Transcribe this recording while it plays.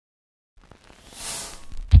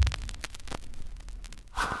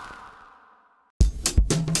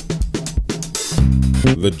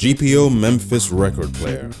The GPO Memphis Record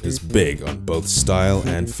Player is big on both style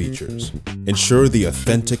and features. Ensure the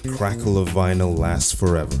authentic crackle of vinyl lasts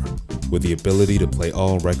forever, with the ability to play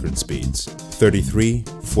all record speeds, 33,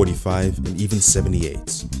 45, and even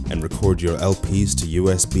 78s, and record your LPs to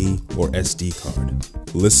USB or SD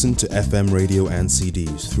card. Listen to FM radio and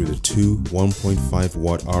CDs through the two 1.5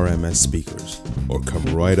 watt RMS speakers, or come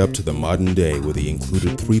right up to the modern day with the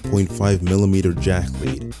included 3.5mm jack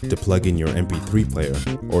lead to plug in your MP3 player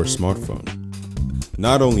or smartphone.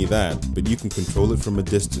 Not only that, but you can control it from a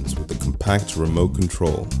distance with a compact remote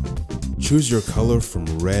control. Choose your color from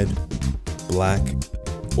red, black,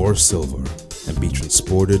 or silver and be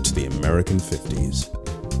transported to the American 50s.